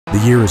The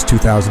year is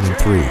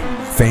 2003.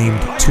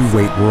 Famed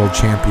two-weight world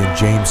champion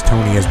James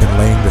Toney has been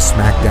laying the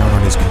smackdown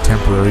on his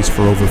contemporaries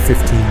for over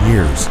 15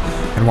 years.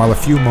 And while a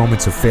few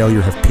moments of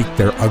failure have peeked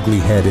their ugly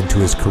head into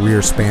his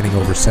career spanning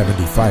over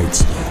 70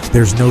 fights,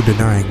 there's no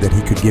denying that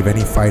he could give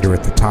any fighter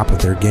at the top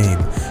of their game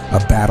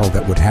a battle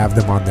that would have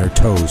them on their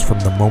toes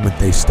from the moment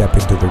they step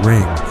into the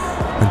ring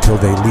until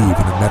they leave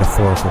in a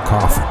metaphorical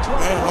coffin.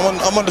 Man,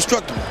 I'm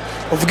indestructible.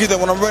 Don't forget that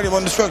when I'm ready, I'm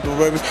indestructible,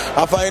 baby.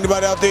 I'll fight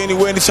anybody out there,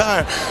 anywhere,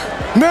 anytime.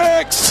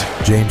 Next!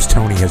 James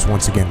Toney has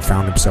once again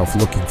found himself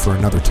looking for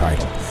another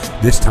title,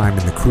 this time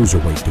in the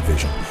cruiserweight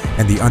division,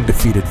 and the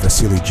undefeated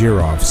Vassiliy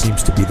Jirov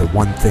seems to be the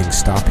one thing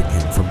stopping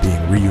him from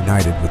being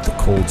reunited with the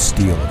cold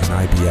steel of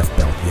an IBF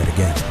belt yet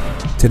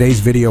again. Today's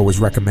video was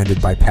recommended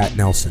by Pat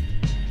Nelson.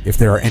 If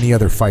there are any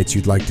other fights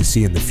you'd like to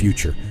see in the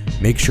future,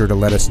 make sure to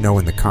let us know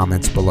in the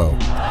comments below.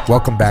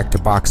 Welcome back to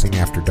Boxing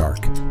After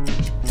Dark.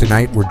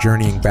 Tonight we're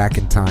journeying back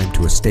in time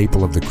to a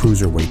staple of the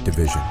cruiserweight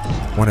division,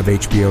 one of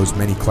HBO's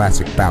many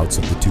classic bouts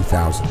of the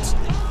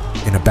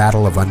 2000s. In a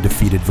battle of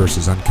undefeated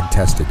versus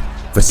uncontested,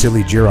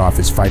 Vassiliy Jirov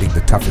is fighting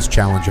the toughest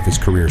challenge of his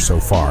career so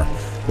far,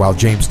 while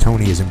James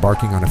Toney is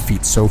embarking on a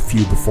feat so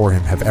few before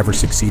him have ever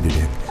succeeded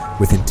in,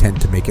 with intent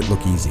to make it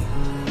look easy.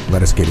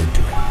 Let us get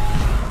into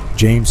it.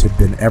 James had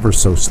been ever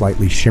so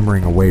slightly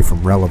shimmering away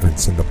from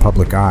relevance in the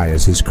public eye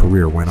as his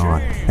career went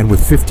on, and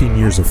with 15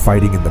 years of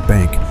fighting in the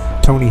bank,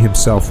 Toney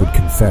himself would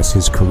confess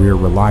his career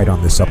relied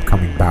on this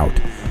upcoming bout,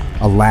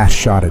 a last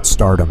shot at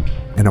stardom,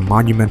 and a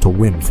monumental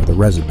win for the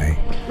resume.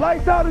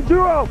 Lights out to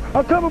Jirov,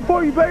 I'm coming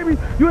for you, baby.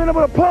 You ain't up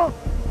with a punk.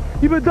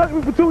 You've been ducking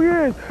me for 2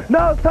 years.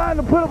 Now it's time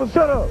to put up a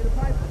shut up.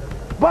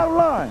 Bottom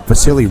line.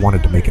 Vassiliy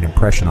wanted to make an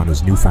impression on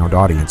his newfound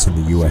audience in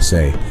the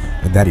USA,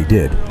 and that he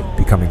did,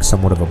 becoming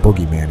somewhat of a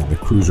boogeyman in the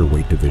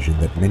cruiserweight division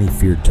that many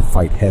feared to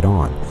fight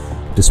head-on,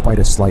 despite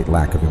a slight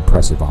lack of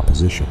impressive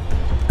opposition.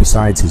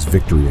 Besides his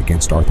victory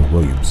against Arthur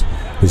Williams,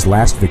 his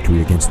last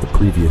victory against the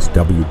previous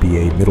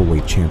WBA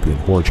middleweight champion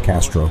Jorge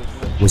Castro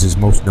was his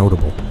most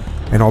notable,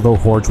 and although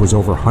Jorge was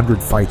over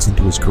 100 fights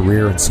into his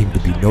career and seemed to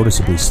be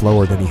noticeably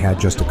slower than he had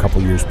just a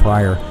couple years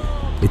prior,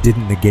 it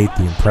didn't negate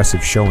the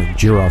impressive showing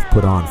Jirov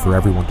put on for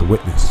everyone to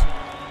witness.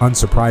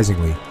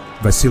 Unsurprisingly,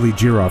 Vassiliy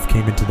Jirov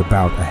came into the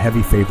bout a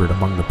heavy favorite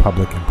among the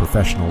public and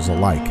professionals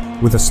alike,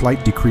 with a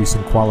slight decrease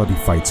in quality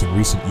fights in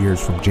recent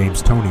years from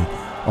James Toney,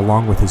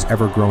 along with his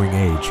ever-growing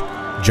age,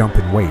 jump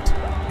in weight,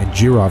 and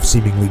Jirov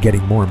seemingly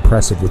getting more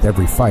impressive with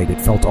every fight. It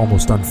felt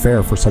almost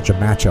unfair for such a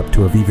matchup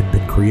to have even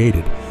been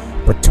created.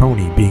 But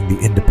Toney, being the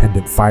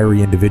independent,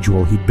 fiery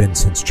individual he'd been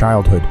since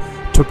childhood,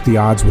 took the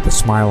odds with a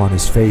smile on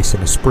his face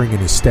and a spring in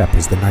his step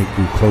as the night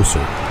grew closer.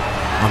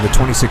 On the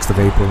 26th of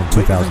April in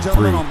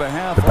 2003,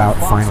 the bout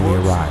finally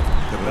arrived.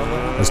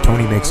 As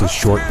Toney makes his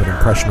short but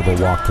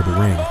impressionable walk to the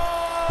ring,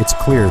 it's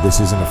clear this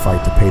isn't a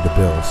fight to pay the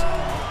bills,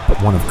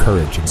 but one of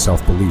courage and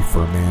self-belief for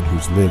a man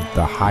who's lived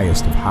the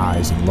highest of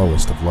highs and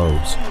lowest of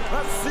lows.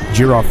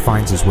 Jirov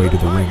finds his way to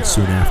the ring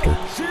soon after,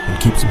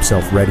 and keeps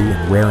himself ready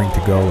and raring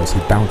to go as he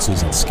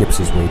bounces and skips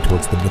his way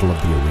towards the middle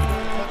of the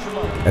arena.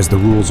 As the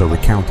rules are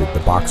recounted, the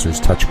boxers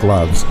touch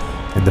gloves,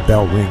 and the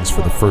bell rings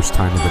for the first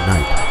time of the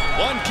night.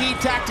 One key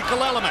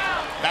tactical element.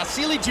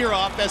 Vassiliy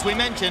Jirov, as we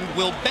mentioned,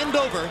 will bend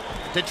over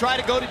to try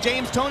to go to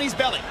James Toney's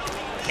belly.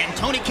 Can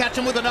Toney catch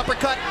him with an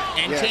uppercut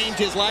and change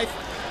his life?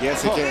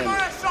 Yes, he can.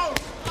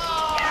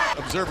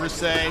 Observers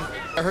say,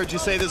 I heard you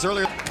say this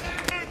earlier,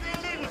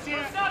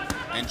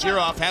 and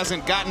Jirov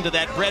hasn't gotten to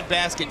that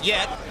breadbasket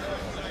yet.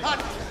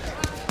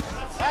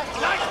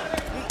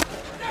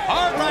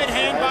 Hard right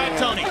hand by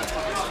Toney.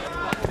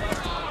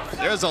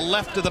 There's a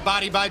left to the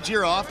body by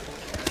Jirov.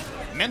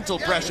 Mental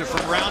pressure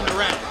from round to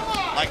round,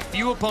 like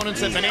few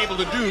opponents have been able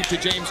to do to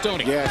James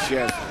Toney. Yes.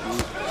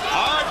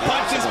 Hard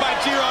punches by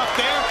Jirov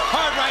there.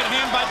 Hard right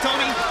hand by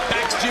Toney.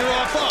 Backs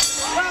Jirov up.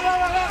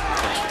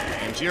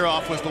 And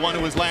Jirov was the one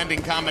who was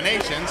landing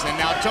combinations, and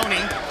now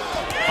Toney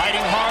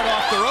fighting hard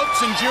off the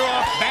ropes, and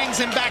Jirov bangs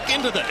him back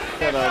into them.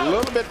 At a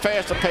little bit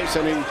faster pace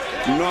than he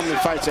normally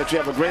fights, that you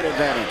have a great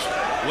advantage.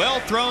 Well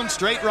thrown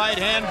straight right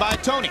hand by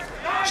Toney.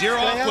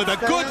 Jirov with a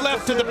good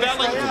left to the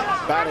belly.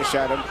 Body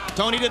shot him.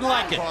 Toney didn't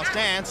like it.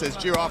 Stance as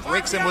Jirov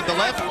rakes him with the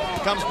left.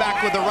 Comes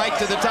back with the right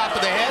to the top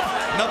of the head.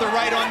 Another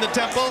right on the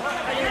temple.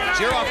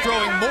 Jirov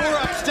throwing more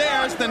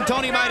upstairs than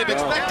Toney might have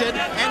expected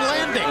and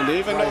landing. And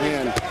even though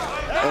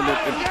and the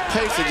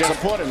pace to just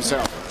support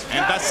himself.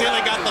 And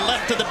Vassiliy got the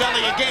left to the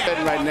belly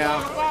again. Right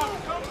now,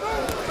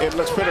 it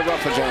looks pretty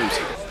rough for James.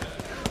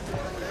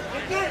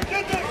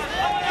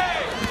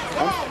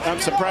 I'm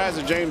surprised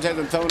that James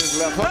hasn't thrown his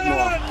left hook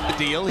more. The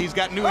deal, he's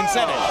got new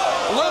incentive.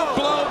 Low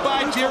blow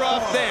by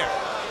Jirov there.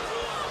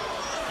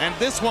 And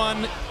this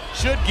one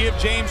should give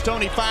James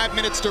Toney 5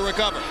 minutes to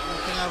recover.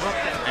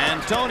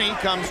 And Toney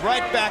comes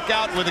right back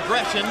out with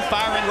aggression,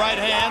 firing right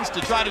hands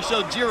to try to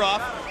show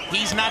Jirov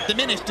he's not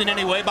diminished in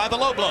any way by the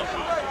low blow.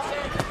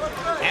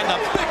 And a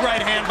big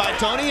right hand by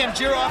Toney, and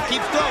Jirov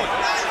keeps throwing,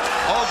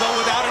 although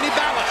without any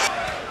balance.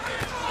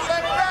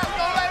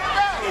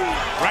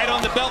 Right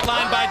on the belt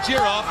line by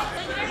Jirov.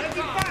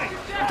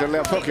 The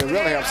left hook can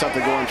really have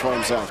something going for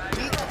himself.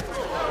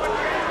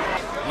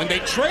 When they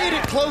trade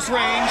at close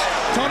range,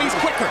 Toney's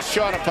quicker.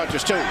 Shorter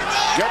punches too.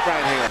 Gut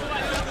right hand.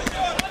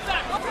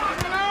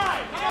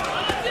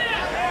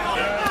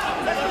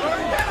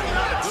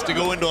 To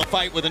go into a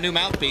fight with a new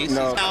mouthpiece.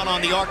 No. He's down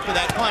on the arc for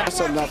that punch. That's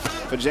enough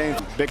for James.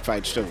 Big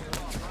fights too.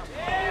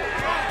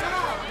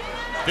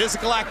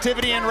 Physical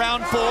activity in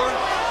round 4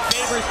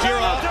 favors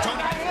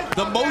Jirov.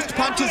 The most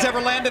punches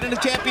ever landed in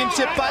a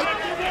championship fight,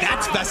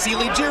 that's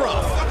Vassiliy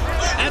Jirov.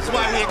 That's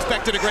why we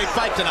expected a great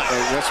fight tonight.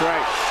 That's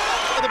right.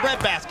 For the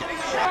breadbasket.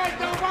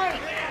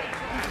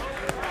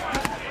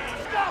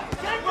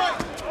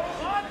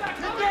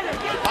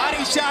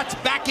 Body shots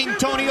backing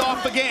Toney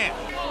off again.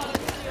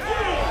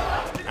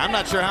 I'm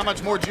not sure how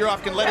much more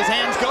Jirov can let his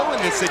hands go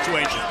in this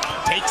situation.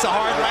 Takes a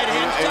hard right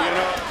hand shot.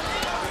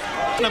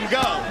 Let him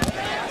go.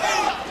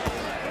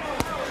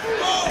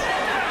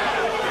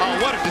 Oh,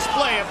 what a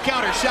display of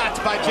counter shots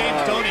by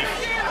James Toney.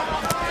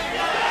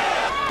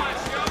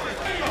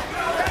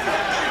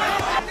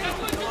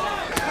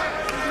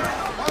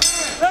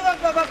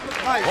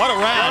 What a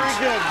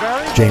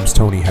round. James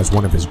Toney has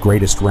one of his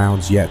greatest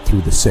rounds yet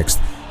through the 6th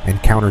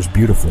and counters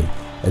beautifully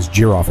as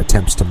Jirov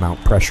attempts to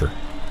mount pressure.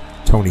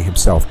 Toney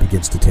himself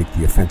begins to take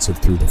the offensive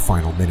through the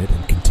final minute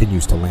and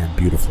continues to land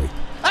beautifully.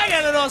 I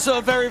got it also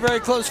a very, very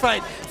close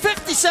fight.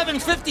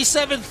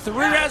 57-57, 3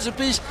 rounds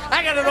apiece.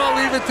 I got it all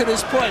even to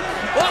this point.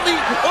 All the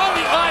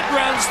odd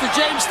rounds to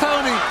James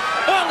Toney.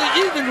 All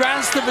the even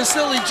rounds to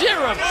Vassiliy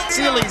Jirov.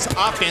 Vassiliy's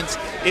offense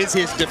is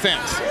his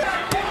defense.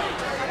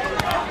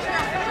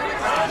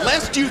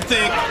 Lest you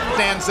think,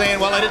 Dan's saying,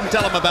 well, I didn't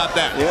tell him about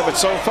that. Yeah, but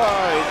so far,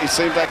 it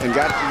seems like he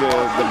got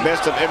the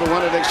best of every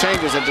one of the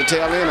exchanges at the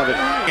tail end of it.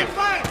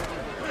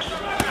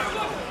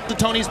 To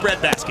Toney's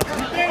breadbasket.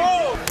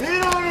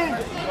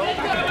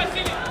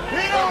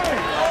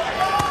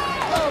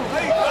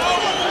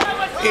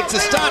 It's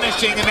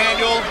astonishing,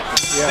 Emmanuel,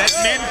 that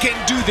men can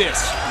do this.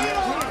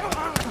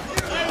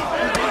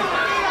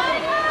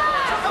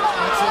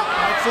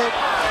 That's it.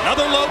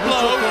 Another low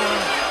blow.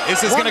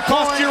 This is going to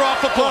cost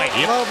Jirov a point.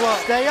 Low blow.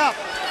 Stay up.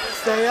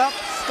 Stay up.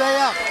 Stay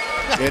up.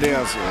 It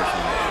is.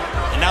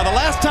 And now the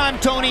last time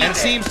Toney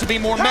seems to be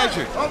more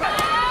measured.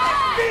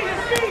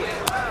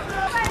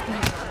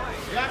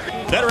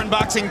 Veteran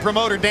boxing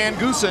promoter Dan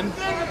Goosen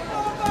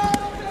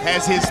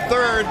has his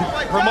 3rd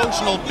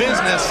promotional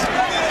business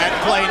at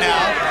play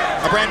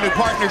now. A brand new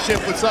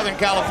partnership with Southern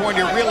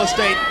California real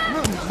estate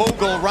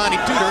mogul Ronnie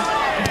Tudor.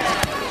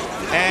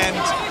 And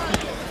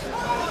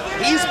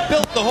he's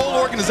built the whole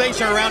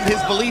organization around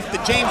his belief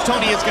that James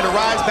Toney is going to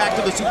rise back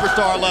to the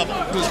superstar level.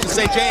 It was to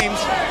say, James,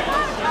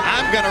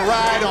 I'm going to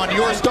ride on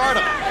your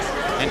stardom.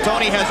 And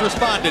Toney has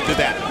responded to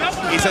that.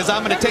 He says,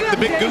 I'm going to take the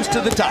big goose to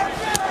the top.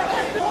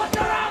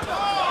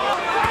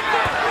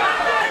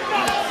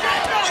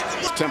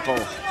 Tempo.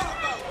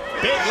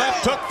 Big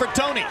left hook for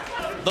Toney.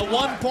 The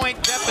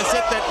 1-point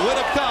deficit that would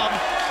have come.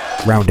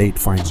 Round 8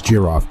 finds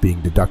Jirov being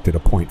deducted a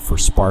point for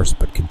sparse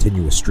but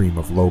continuous stream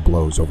of low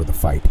blows over the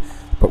fight,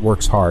 but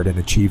works hard and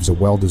achieves a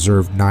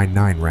well-deserved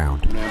 9-9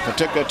 round.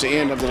 Particularly at the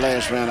end of the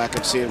last round, I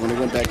could see it when he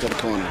went back to the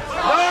corner.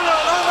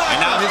 And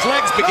now his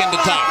legs begin to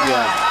talk.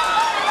 Yeah.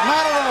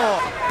 Not at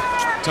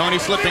all. Toney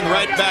slipping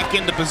right back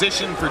into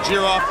position for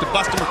Jirov to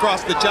bust him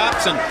across the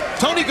chops, and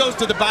Toney goes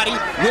to the body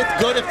with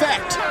good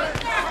effect.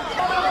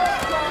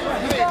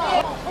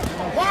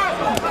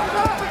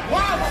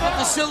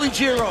 Vassiliy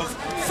Jirov.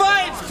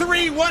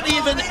 5-3, 1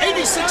 even,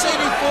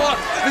 86-84,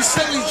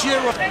 Vassiliy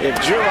Jirov. If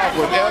Jirov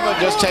would ever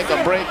just take a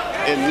break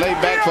and lay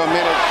back for a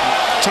minute,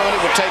 Toney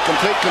would take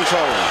complete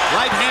control.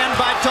 Right hand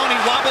by Toney,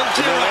 wobbled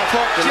Jirov.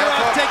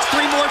 Jirov takes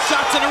 3 more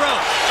shots in a row.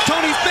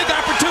 Toney's big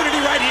opportunity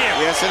right here.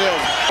 Yes, it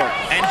is.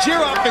 And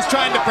Jirov is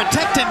trying to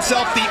protect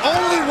himself the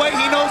only way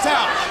he knows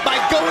how,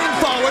 by going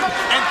forward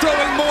and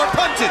throwing more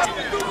punches.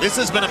 This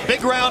has been a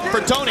big round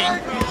for Toney.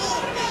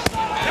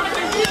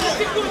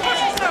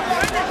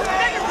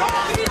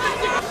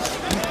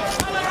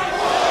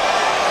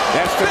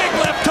 That's the big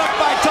left hook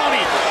by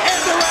Toney, and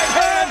the right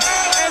hand,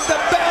 and the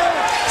bell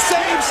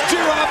saves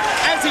Jirov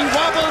as he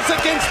wobbles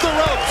against the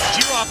ropes.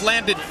 Jirov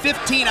landed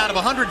 15 out of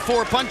 104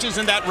 punches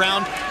in that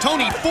round.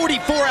 Toney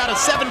 44 out of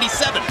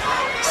 77,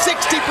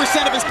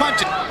 60% of his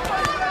punches.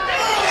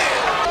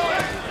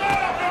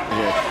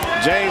 Yeah.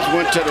 James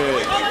went to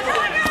the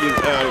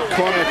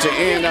corner to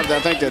end of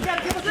the, I think, the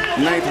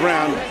 9th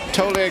round,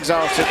 totally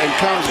exhausted, and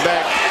comes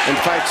back and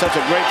fights such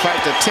a great fight,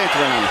 the 10th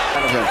round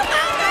out of him.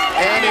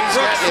 And he's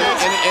got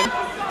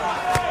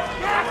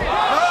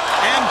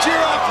and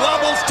Jirov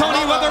wobbles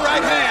Toney with the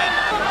right hand.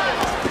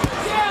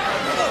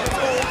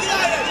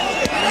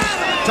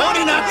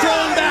 Toney not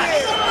thrown back.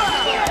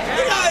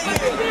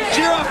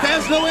 Jirov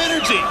has no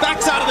energy.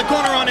 Backs out of the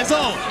corner on his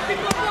own.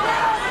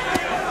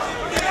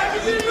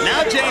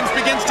 Now James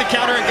begins to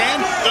counter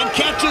again and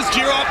catches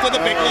Jirov with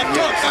a big left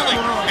hook.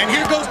 And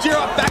here goes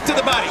Jirov back to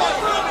the body.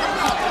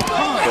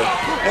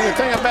 And the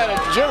thing about it,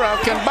 Jirov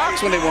can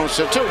box when he wants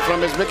to, too,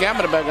 from his big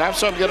amateur background. I've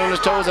saw him get on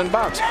his toes and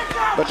box.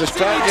 But the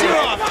strike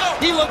Jirov,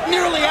 he looked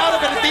nearly out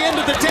of it at the end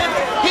of the 10th.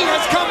 He has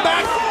come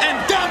back and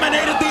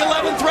dominated the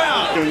 11th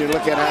round. When you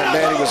look at how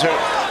bad he was hurt.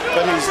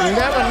 but he's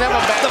never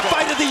backed. The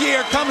fight of the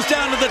year comes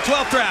down to the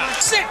 12th round.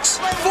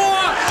 6-4,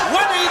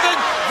 1 even.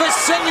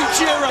 Vassiliy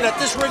Jirov.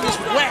 This ring is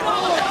wet.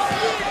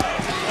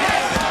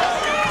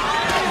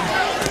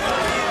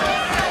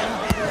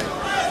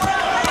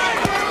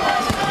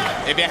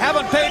 If you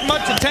haven't paid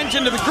much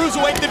attention to the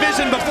cruiserweight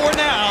division before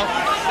now,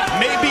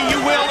 maybe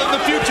you will in the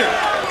future.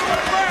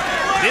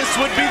 This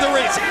would be the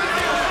reason.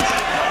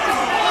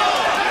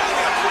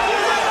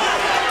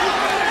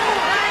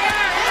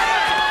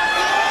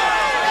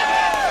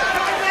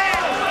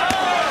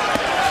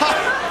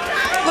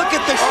 Look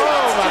at the shot.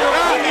 Oh my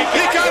God!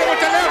 He got it with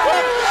the left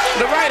hook,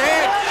 the right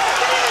hand.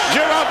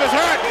 Jirov is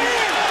hurt.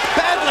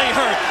 Badly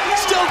hurt.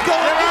 Still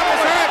going. Jirov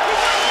is hurt.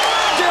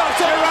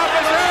 Jirov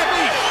is hurt.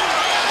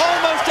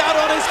 Almost out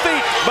on his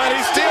feet. But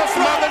he's still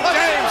smothering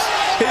James.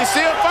 He's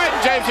still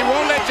fighting James. He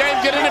won't let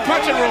James get in the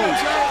punching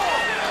rooms.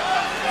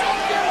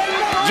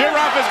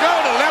 Jirov is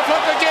going. The left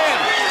hook again.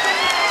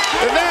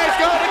 And there he's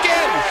going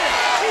again.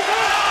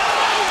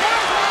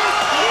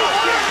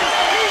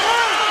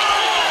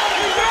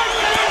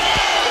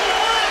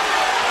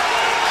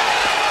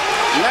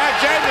 Now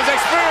James'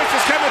 experience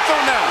is coming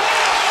through now.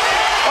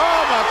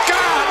 Oh my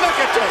God, look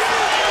at this.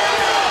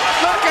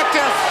 Look at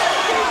this.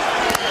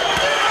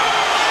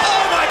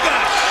 Oh my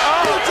gosh.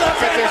 Oh,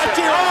 look at this.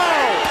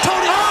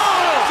 Tony.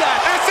 Oh,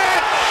 that's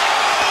it.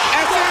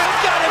 That's it.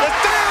 Got him. It's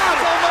down.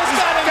 Almost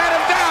got him. Got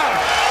him down.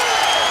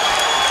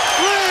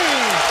 3,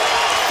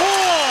 4,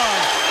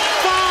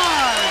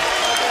 5,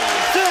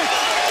 6,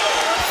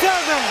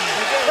 7,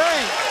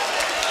 8.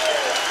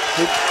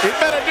 He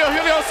better do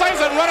Julio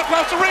Cesar and run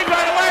across the ring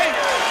right away.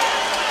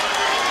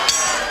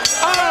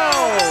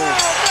 Oh!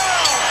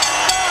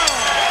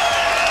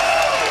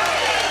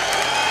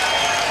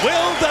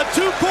 Will the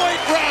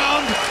 2-point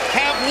round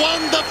have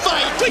won the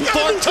fight for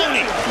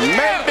Tony?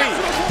 Maybe.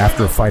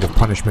 After a fight of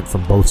punishment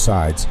from both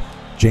sides,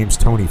 James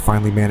Toney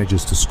finally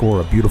manages to score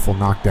a beautiful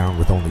knockdown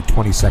with only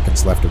 20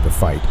 seconds left of the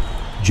fight.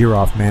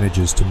 Jirov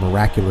manages to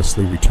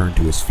miraculously return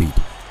to his feet.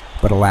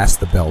 But alas,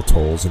 the bell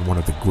tolls, and one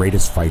of the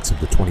greatest fights of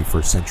the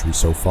 21st century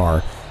so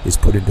far is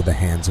put into the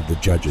hands of the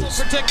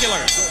judges.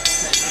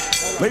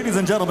 Ladies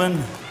and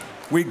gentlemen,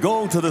 we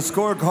go to the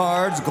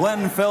scorecards.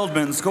 Glenn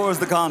Feldman scores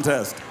the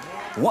contest.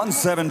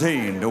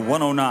 117 to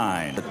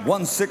 109,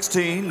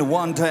 116 to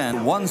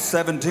 110,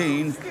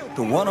 117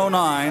 to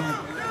 109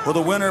 for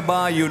the winner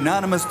by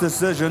unanimous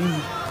decision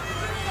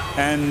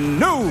and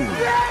new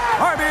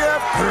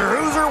RBF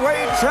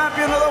Cruiserweight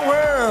Champion of the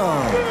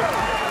World,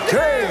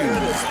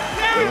 James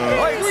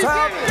Lights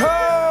Out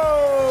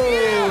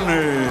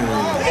Toney.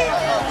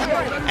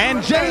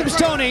 And James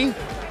Toney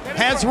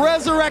has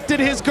resurrected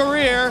his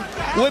career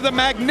with a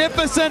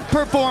magnificent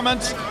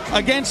performance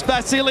against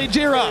Vassiliy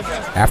Jirov.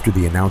 After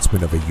the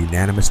announcement of a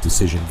unanimous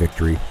decision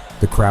victory,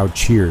 the crowd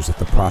cheers at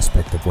the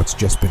prospect of what's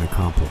just been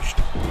accomplished.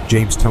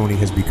 James Toney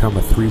has become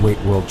a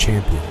 3-weight world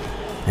champion,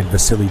 and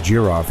Vassiliy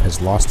Jirov has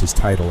lost his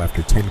title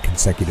after 10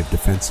 consecutive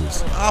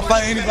defenses. I'll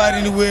fight anybody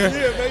anywhere.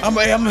 I'm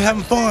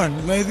having fun.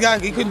 Man, this guy,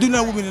 he couldn't do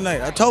nothing with me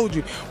tonight. I told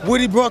you, what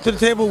he brought to the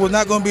table was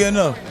not going to be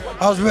enough.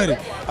 I was ready.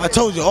 I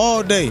told you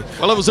all day.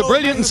 Well, it was a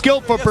brilliant and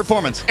skillful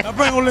performance. I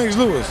bring on Lennox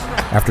Lewis.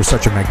 After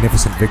such a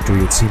magnificent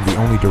victory, it seemed the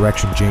only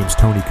direction James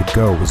Toney could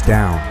go was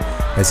down,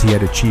 as he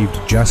had achieved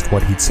just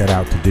what he'd set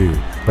out to do.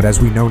 But as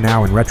we know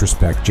now in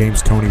retrospect,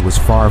 James Toney was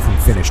far from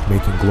finished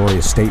making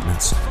glorious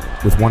statements,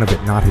 with one of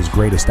it not his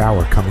greatest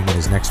hour coming in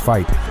his next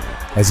fight,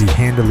 as he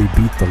handily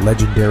beat the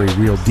legendary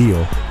Real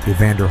Deal,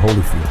 Evander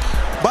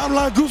Holyfield. Bottom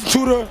line, Goose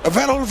Tudor,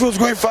 Evander Holyfield's a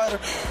great fighter.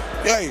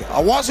 Hey, I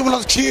watched him when I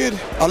was a kid.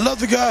 I love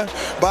the guy,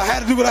 but I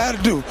had to do what I had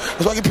to do.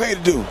 That's what I get paid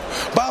to do.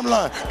 Bottom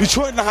line,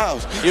 Detroit in the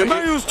house.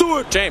 Emmanuel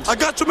Stewart, James, I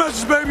got your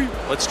message, baby.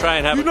 Let's try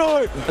and have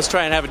let's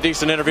try and have a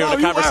decent interview and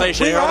a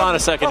conversation here. Hold on a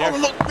second here.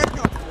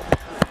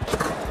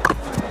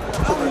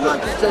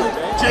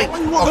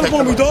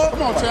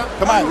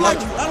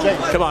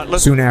 Come on.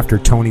 Soon after,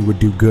 Toney would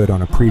do good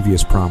on a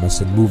previous promise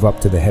and move up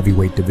to the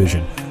heavyweight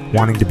division,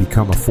 wanting to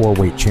become a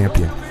 4-weight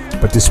champion.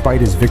 But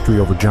despite his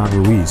victory over John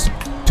Ruiz,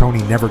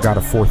 Toney never got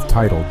a 4th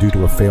title due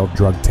to a failed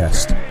drug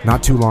test.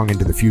 Not too long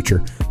into the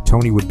future,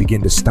 Toney would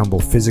begin to stumble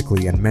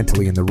physically and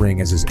mentally in the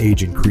ring as his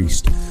age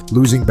increased,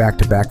 losing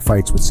back-to-back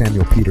fights with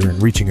Samuel Peter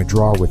and reaching a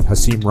draw with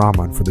Hasim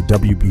Rahman for the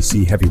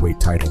WBC heavyweight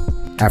title.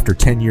 After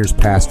 10 years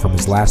passed from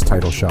his last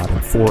title shot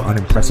and 4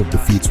 unimpressive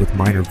defeats with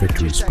minor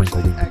victories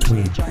sprinkled in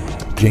between,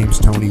 James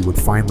Toney would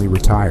finally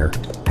retire,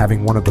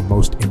 having one of the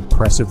most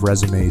impressive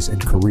resumes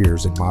and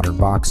careers in modern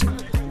boxing.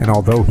 And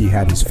although he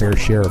had his fair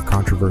share of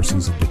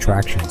controversies and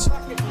detractions,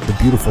 the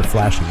beautiful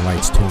flashing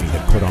lights Toney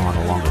had put on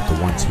along with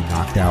the ones he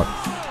knocked out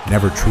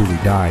never truly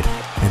died,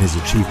 and his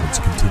achievements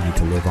continue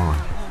to live on.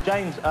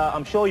 James,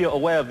 I'm sure you're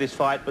aware of this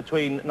fight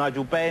between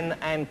Nigel Benn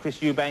and Chris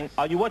Eubank.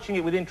 Are you watching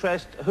it with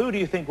interest? Who do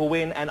you think will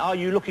win, and are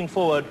you looking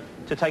forward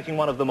to taking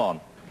one of them on?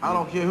 I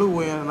don't care who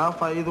wins, and I'll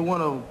fight either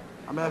one of them.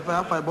 I mean,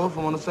 I'll fight both of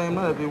them on the same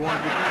night if they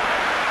want to.